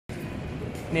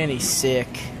Nanny's sick.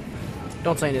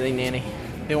 Don't say anything, Nanny.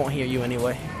 They won't hear you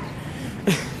anyway.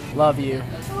 Love you.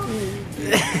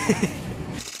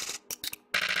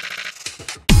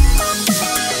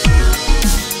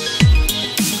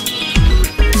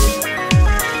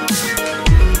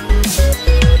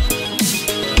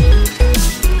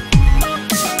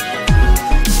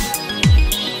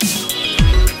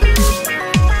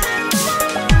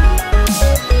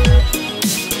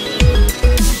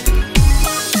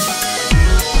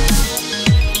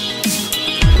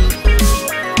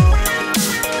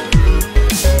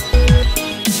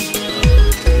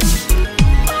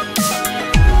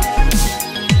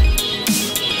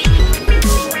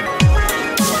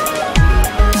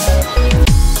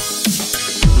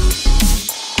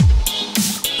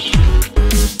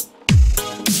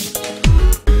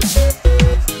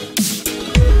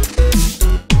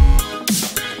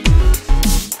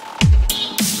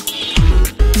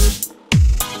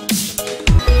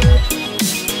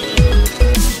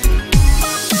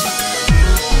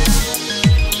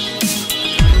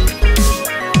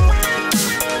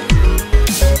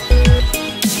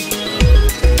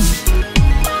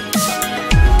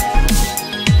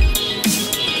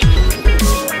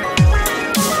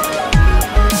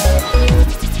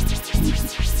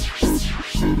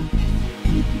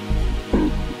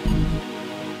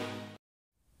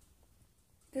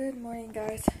 Good morning,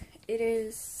 guys. It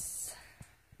is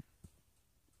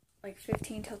like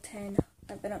 15 till 10.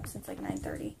 I've been up since like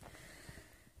 9:30.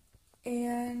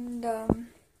 And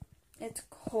it's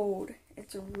cold.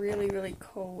 It's really, really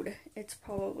cold. I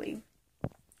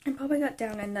probably got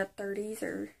down in the 30s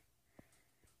or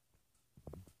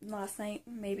last night,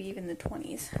 maybe even the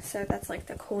 20s. So that's like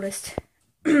the coldest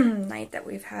night that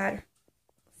we've had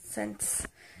since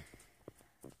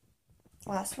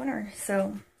last winter.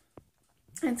 So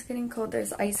it's getting cold.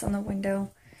 There's ice on the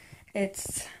window.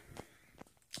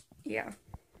 Yeah,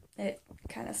 it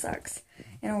kind of sucks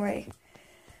in a way.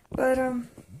 But,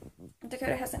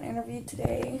 Dakota has an interview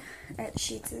today at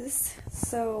Sheetz,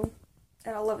 so,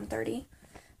 at 11:30.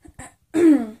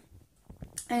 And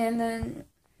then,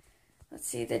 let's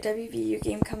see, the WVU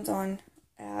game comes on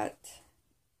at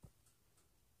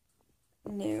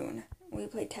noon. We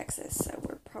play Texas, so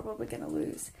we're probably going to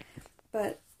lose.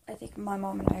 But I think my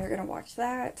mom and I are going to watch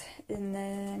that, and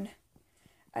then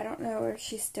I don't know if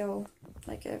she's still,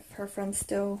 like, if her friend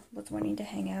still was wanting to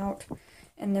hang out,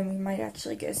 and then we might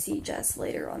actually go see Jess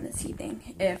later on this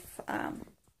evening if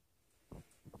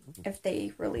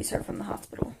they release her from the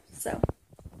hospital. So,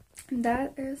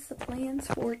 that is the plans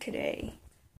for today.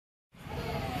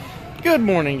 Good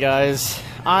morning, guys.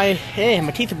 Hey,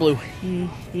 my teeth are blue.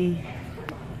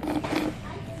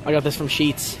 I got this from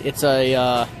Sheetz. It's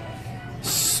a,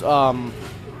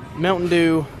 Mountain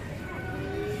Dew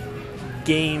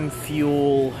Game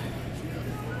Fuel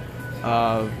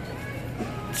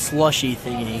slushy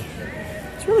thingy.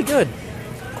 It's really good.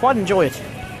 Quite enjoy it.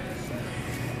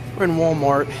 We're in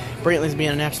Walmart. Brantley's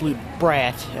being an absolute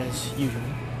brat as usual.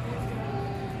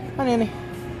 Hi, Nanny.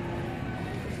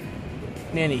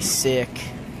 Nanny's sick.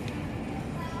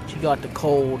 She got the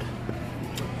cold.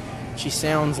 She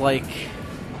sounds like,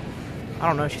 I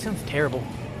don't know, she sounds terrible.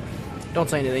 Don't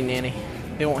say anything, Nanny.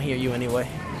 They won't hear you anyway.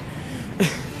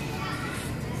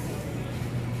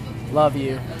 Love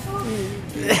you.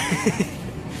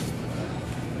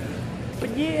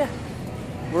 But yeah,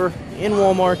 we're in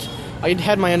Walmart. I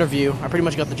had my interview. I pretty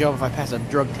much got the job if I pass a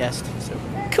drug test. So,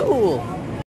 cool.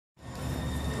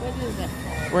 What is it?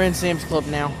 We're in Sam's Club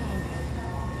now.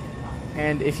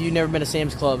 And if you've never been to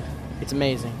Sam's Club, it's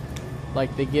amazing.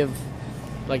 Like,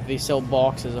 they sell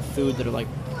boxes of food that are like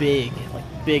big. Like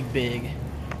big.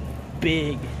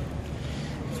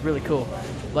 It's really cool.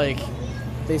 Like,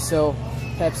 they sell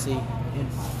Pepsi in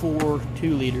 4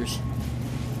 2-liters.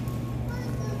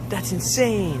 That's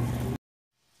insane.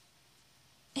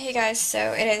 Hey guys,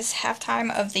 so it is halftime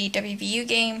of the WVU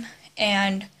game,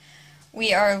 and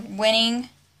we are winning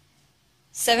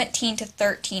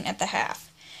 17-13 at the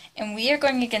half. And we are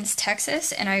going against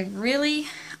Texas, and I really,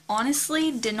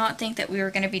 honestly, did not think that we were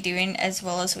going to be doing as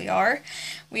well as we are.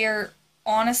 We are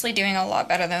honestly doing a lot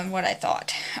better than what I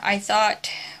thought. I thought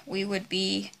we would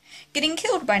be getting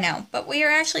killed by now, but we are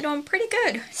actually doing pretty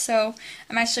good, so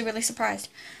I'm actually really surprised.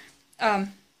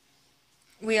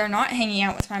 We are not hanging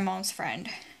out with my mom's friend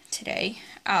today.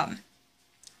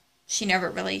 She never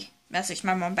really messaged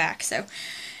my mom back, so.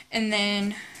 And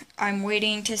then I'm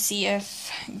waiting to see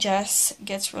if Jess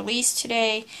gets released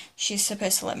today. She's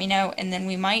supposed to let me know, and then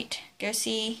we might go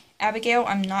see Abigail.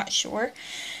 I'm not sure.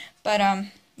 But,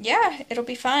 yeah, it'll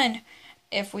be fun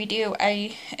if we do.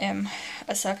 I am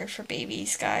a sucker for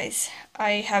babies, guys.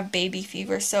 I have baby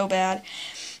fever so bad,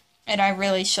 and I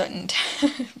really shouldn't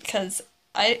because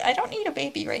I don't need a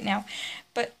baby right now,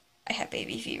 but I have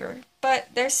baby fever. But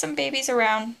there's some babies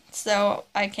around, so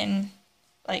I can,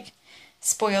 like,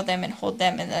 spoil them and hold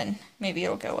them, and then maybe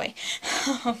it'll go away.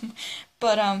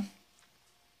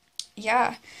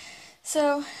 Yeah.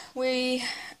 So we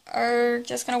are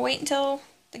just gonna wait until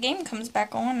the game comes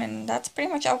back on, and that's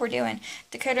pretty much all we're doing.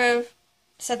 Dakota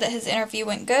said that his interview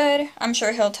went good. I'm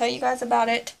sure he'll tell you guys about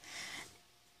it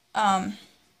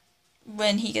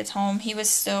when he gets home. He was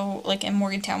still, like, in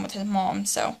Morgantown with his mom,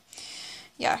 so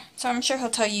yeah. So I'm sure he'll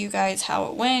tell you guys how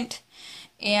it went,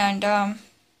 and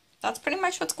that's pretty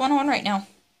much what's going on right now.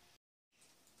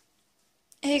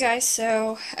 Hey guys,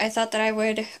 so I thought that I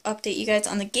would update you guys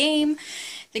on the game.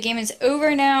 The game is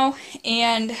over now,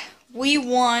 and we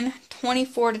won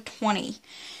 24-20.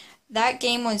 That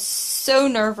game was so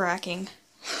nerve-wracking.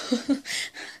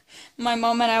 My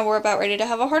mom and I were about ready to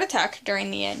have a heart attack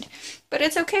during the end. But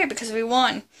it's okay because we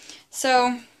won.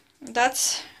 So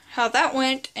that's how that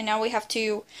went, and now we have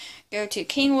to go to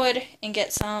Kingwood and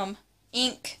get some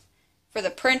ink for the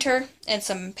printer and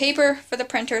some paper for the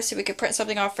printer so we could print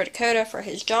something off for Dakota for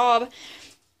his job.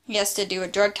 He has to do a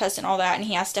drug test and all that, and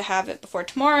he has to have it before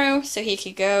tomorrow so he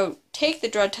could go take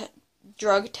the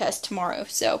drug test tomorrow.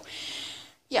 So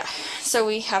yeah, so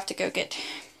we have to go get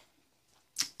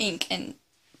ink and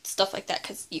stuff like that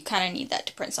because you kind of need that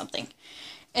to print something.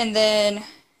 And then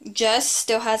Jess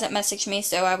still hasn't messaged me,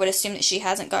 so I would assume that she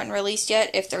hasn't gotten released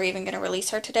yet, if they're even going to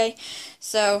release her today.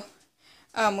 So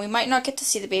we might not get to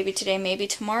see the baby today, maybe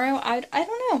tomorrow, I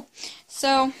don't know.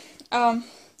 So,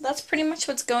 that's pretty much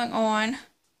what's going on.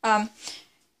 I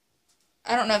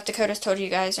don't know if Dakota's told you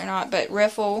guys or not, but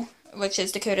Riffle, which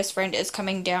is Dakota's friend, is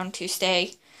coming down to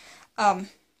stay,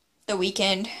 the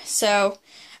weekend. So,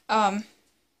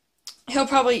 he'll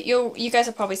probably, you guys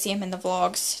will probably see him in the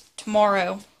vlogs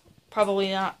tomorrow.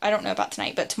 Probably not, I don't know about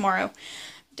tonight, but tomorrow,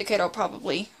 Dakota will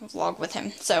probably vlog with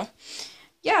him. So,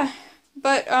 yeah.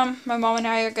 But, my mom and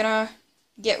I are gonna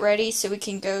get ready so we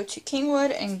can go to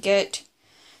Kingwood and get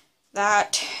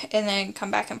that, and then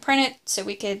come back and print it so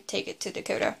we could take it to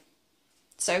Dakota.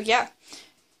 So, yeah.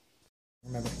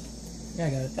 Remember. Yeah, I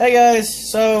got it. Hey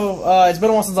guys, so, it's been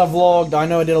a while since I vlogged. I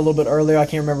know I did a little bit earlier. I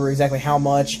can't remember exactly how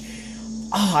much.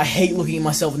 Oh, I hate looking at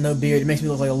myself with no beard. It makes me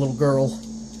look like a little girl.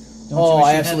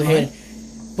 I absolutely hate it.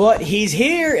 But he's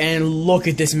here, and look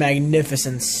at this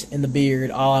magnificence in the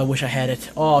beard. Oh, I wish I had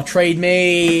it. Oh, trade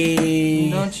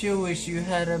me. Don't you wish you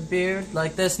had a beard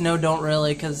like this? No, don't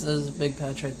really, because there's a big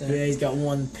patch right there. Yeah, he's got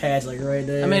one patch, like, right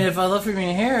there. I mean, if I look for your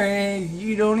hair,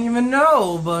 you don't even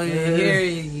know, but here,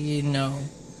 you know.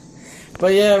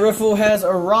 But yeah, Riffle has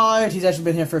arrived. He's actually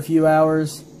been here for a few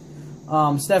hours.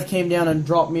 Steph came down and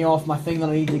dropped me off my thing that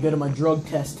I need to go to my drug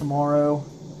test tomorrow.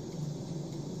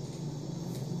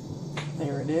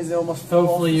 There it is. It almost fell off.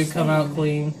 Hopefully you come out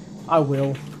clean. I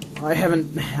will. I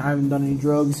haven't done any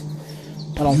drugs.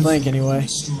 I don't think anyway.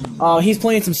 He's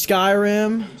playing some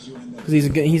Skyrim because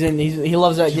he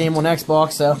loves that game on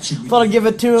Xbox. So thought I'd give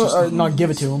it to him, or not give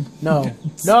it to him. No,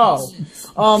 no.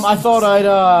 I thought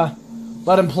I'd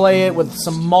let him play it with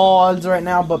some mods right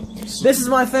now. But this is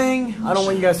my thing. I don't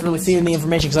want you guys to really see any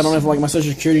information because I don't know if like my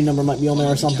social security number might be on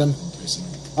there or something.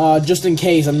 Just in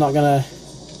case, I'm not gonna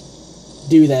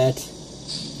do that.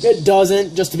 It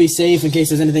doesn't, just to be safe, in case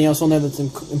there's anything else on there that's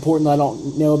important that I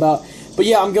don't know about. But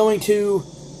yeah, I'm going to,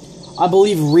 I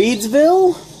believe,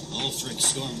 Reedsville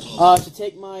to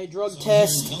take my drug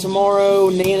test tomorrow.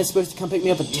 Nan is supposed to come pick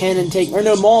me up at 10 and take, or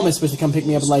no, Mom is supposed to come pick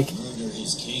me up at like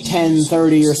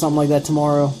 10:30 or something like that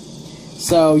tomorrow.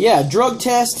 So yeah, drug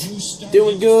test,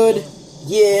 doing good.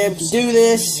 Yeah, do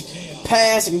this,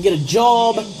 pass, I can get a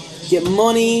job, get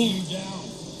money,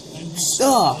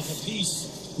 stuff.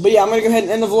 But yeah, I'm gonna go ahead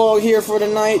and end the vlog here for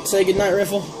tonight. Say goodnight,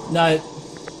 Riffle. Night.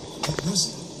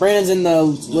 Brandon's in the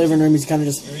living room. He's kind of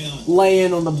just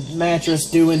laying on the mattress,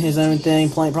 doing his own thing,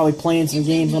 probably playing some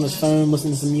games on his phone,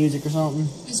 listening to some music or something.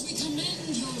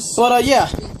 But yeah,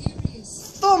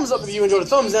 thumbs up if you enjoyed it.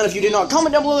 Thumbs down if you did not.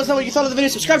 Comment down below. Let us know what you thought of the video.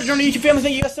 Subscribe to join the YouTube family.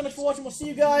 Thank you guys so much for watching. We'll see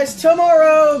you guys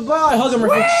tomorrow. Bye. Hug him,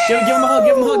 Riffle. Give him a hug.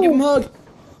 Give him a hug. Give him a hug.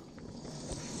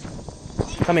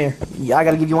 Come here. Yeah, I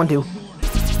gotta give you one too.